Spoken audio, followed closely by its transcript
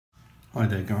Hi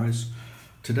there guys,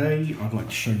 today I'd like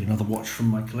to show you another watch from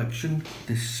my collection.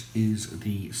 This is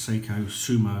the Seiko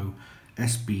Sumo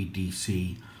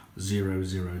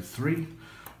SBDC033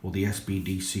 or the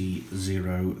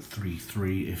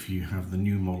SBDC033 if you have the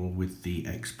new model with the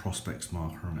X Prospex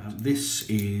marker on it. This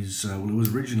is, well, it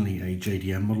was originally a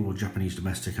JDM model or Japanese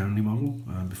domestic only model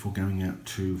before going out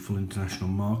to full international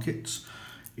markets.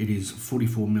 It is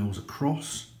 44 mils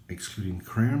across, excluding the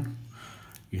crown.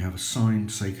 You have a signed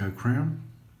Seiko crown,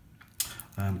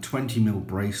 20 mil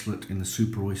bracelet in the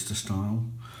Super Oyster style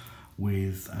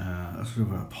with sort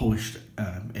of a polished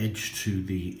edge to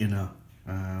the inner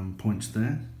points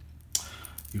there.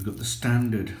 You've got the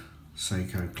standard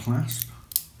Seiko clasp,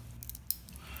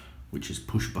 which is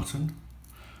push button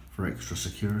for extra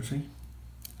security.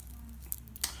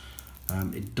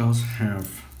 It does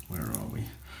have, where are we?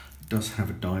 It does have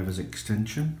a diver's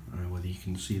extension, whether you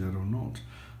can see that or not.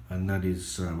 And that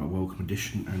is a welcome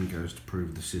addition and goes to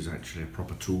prove this is actually a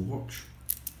proper tool watch.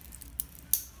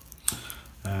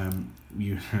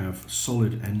 You have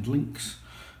solid end links.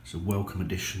 It's a welcome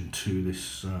addition to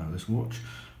this this watch.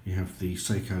 You have the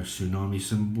Seiko Tsunami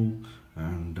symbol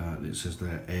and it says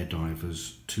there Air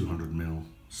Divers 200mm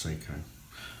Seiko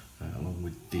along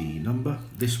with the number.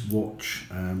 This watch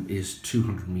is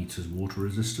 200 meters water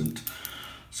resistant,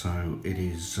 so it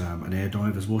is an air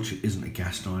diver's watch. It isn't a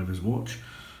gas diver's watch.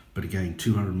 But again,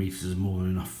 200 meters is more than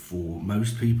enough for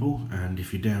most people, and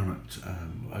if you're down at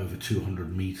over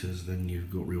 200 meters, then you've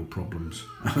got real problems,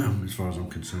 as far as I'm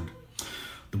concerned.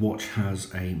 The watch has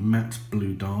a matte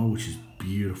blue dial, which is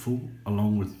beautiful,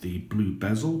 along with the blue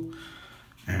bezel,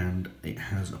 and it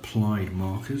has applied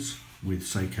markers with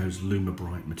Seiko's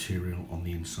Lumibright material on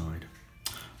the inside.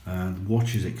 The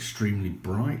watch is extremely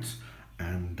bright,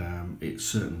 and it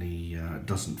certainly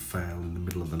doesn't fail in the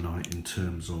middle of the night in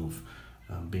terms of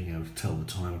being able to tell the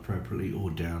time appropriately,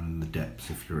 or down in the depths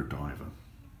if you're a diver.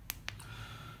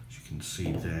 As you can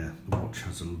see there, the watch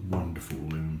has a wonderful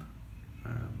lume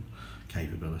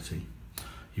capability.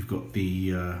 You've got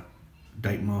the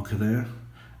date marker there,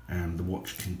 and the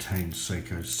watch contains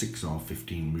Seiko's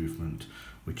 6R15 movement,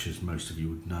 which, as most of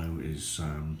you would know, is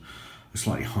a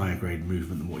slightly higher grade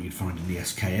movement than what you'd find in the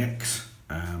SKX.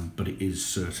 But it is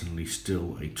certainly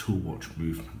still a tool watch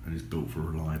movement and is built for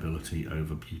reliability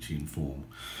over beauty and form.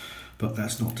 But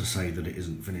that's not to say that it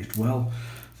isn't finished well.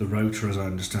 The rotor, as I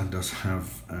understand, does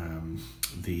have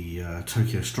the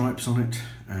Tokyo stripes on it,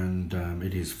 and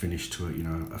it is finished to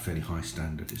a fairly high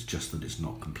standard. It's just that it's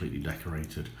not completely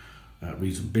decorated.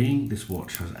 Reason being, this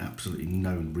watch has absolutely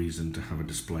no reason to have a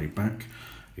display back.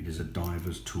 It is a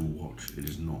diver's tool watch. It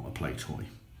is not a play toy.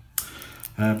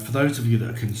 For those of you that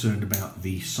are concerned about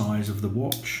the size of the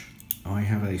watch, I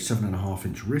have a 7.5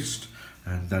 inch wrist,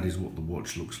 and that is what the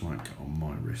watch looks like on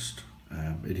my wrist.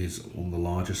 It is on the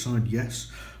larger side, yes,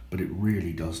 but it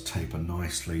really does taper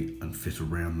nicely and fit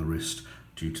around the wrist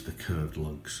due to the curved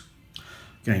lugs.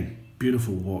 Again,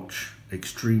 beautiful watch,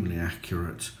 extremely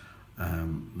accurate,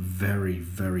 very,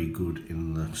 very good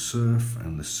in the surf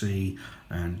and the sea,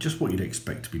 and just what you'd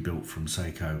expect to be built from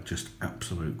Seiko, just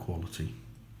absolute quality.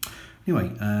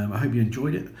 Anyway, I hope you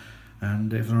enjoyed it,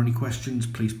 and if there are any questions,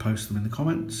 please post them in the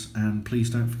comments, and please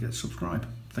don't forget to subscribe.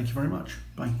 Thank you very much.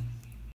 Bye.